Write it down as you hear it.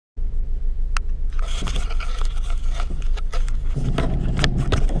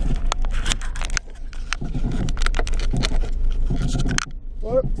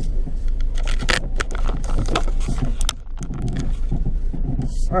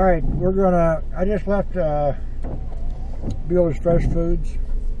Alright, I just left Buehler's Fresh Foods.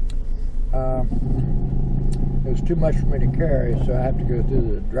 It was too much for me to carry, so I have to go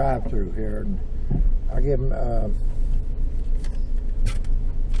through the drive-through here. And I give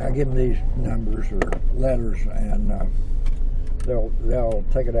them these numbers or letters, and they'll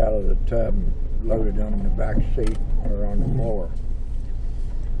take it out of the tub and load it on the back seat or on the floor.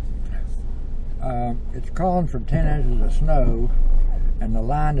 It's calling for 10 inches of snow, and the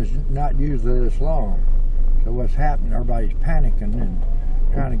line is not usually this long. So what's happening, everybody's panicking and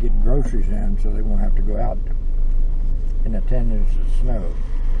trying to get groceries in so they won't have to go out in the 10 inches of snow.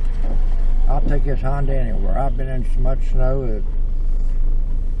 I'll take this Honda anywhere. I've been in so much snow that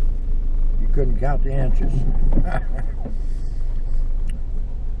you couldn't count the inches.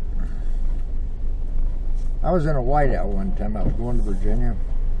 I was in a whiteout one time. I was going to Virginia,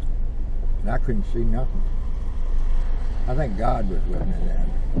 and I couldn't see nothing. I think God was with me then,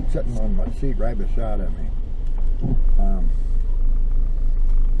 sitting on my seat right beside of me.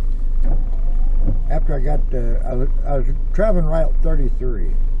 After I got, I was traveling Route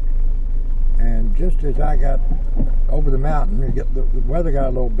 33, and just as I got over the mountain, the weather got a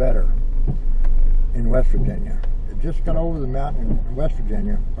little better in West Virginia. It just got over the mountain in West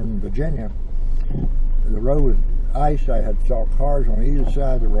Virginia, or in Virginia. The road was ice. I saw cars on either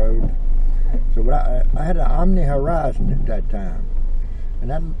side of the road. So I had an Omni Horizon at that time, and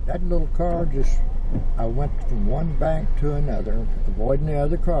that little car I went from one bank to another, avoiding the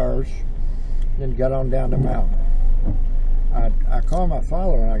other cars, then got on down the mountain. I called my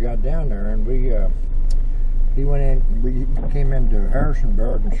father when I got down there, and he went in. We came into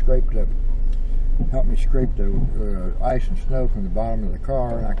Harrisonburg and helped me scrape the ice and snow from the bottom of the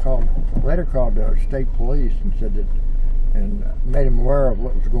car. And I later called the state police and said that, and made them aware of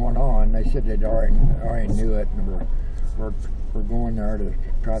what was going on. They said they'd already knew it, and we're going there to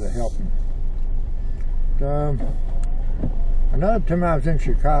try to help them. So, another time I was in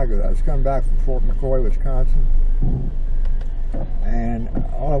Chicago. I was coming back from Fort McCoy, Wisconsin, and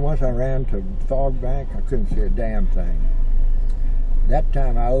all at once I ran to Fog Bank. I couldn't see a damn thing. That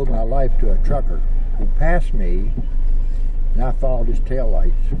time I owed my life to a trucker who passed me, and I followed his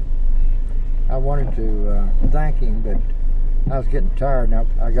taillights. I wanted to thank him, but I was getting tired, and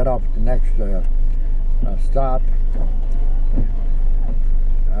I got off at the next stop,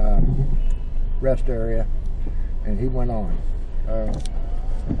 rest area, and he went on. That's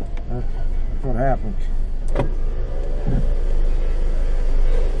what happens. I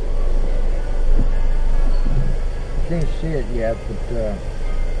can't see it yet, but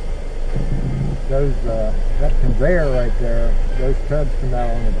that conveyor right there, those tubs come out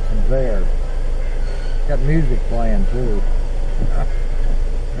on the conveyor. Got music playing too.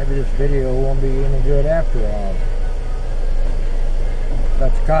 Maybe this video won't be any good after all.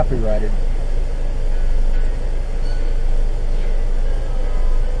 That's copyrighted.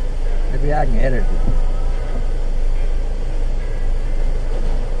 Maybe I can edit it.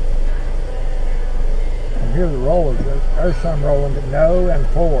 And here's the rollers. There's some rolling to no and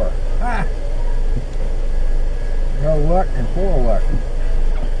four. Ah! No what and four what?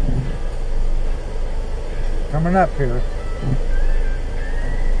 Coming up here.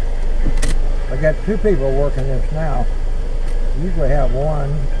 I got two people working this now. You usually have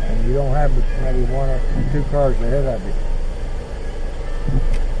one, and you don't have maybe one or two cars ahead of you.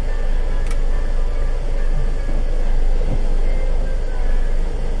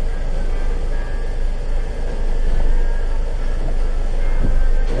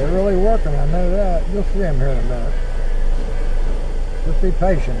 They're really working, I know that. You'll see them here in a minute. Just be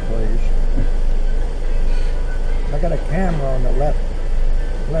patient, please. I got a camera on the left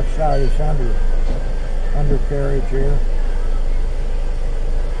side of this undercarriage here.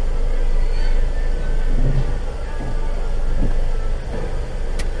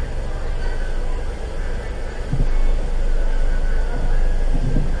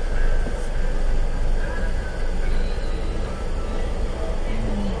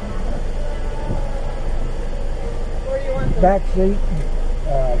 Back seat,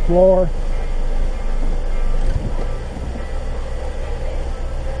 floor.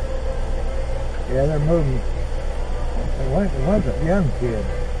 Yeah, they're moving. One's a young kid.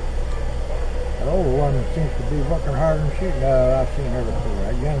 That older one seems to be working harder than she. No, I've seen her before.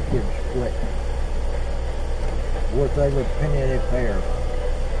 That young kid's quick. Worth every penny they pay her.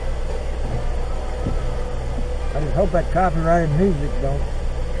 I just hope that copyrighted music don't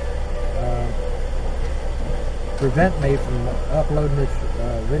prevent me from uploading this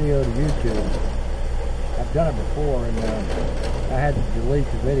video to YouTube. I've done it before, and I had to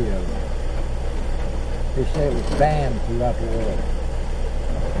delete the video. They say it was banned throughout the world.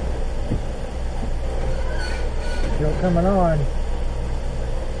 still coming on.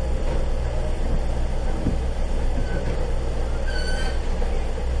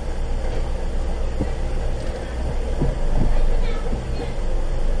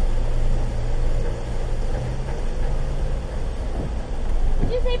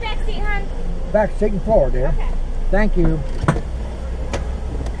 Did you say back seat, hon? Back seat and forward, dear. Okay. Thank you.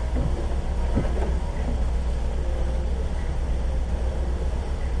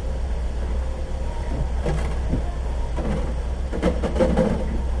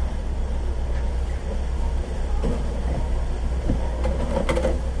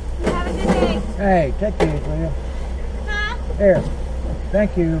 Have a good day. Hey, take these, will you? Huh? Here.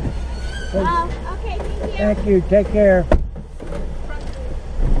 Thank you. Oh, okay, thank you. Thank you. Take care.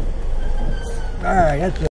 All right, that's it.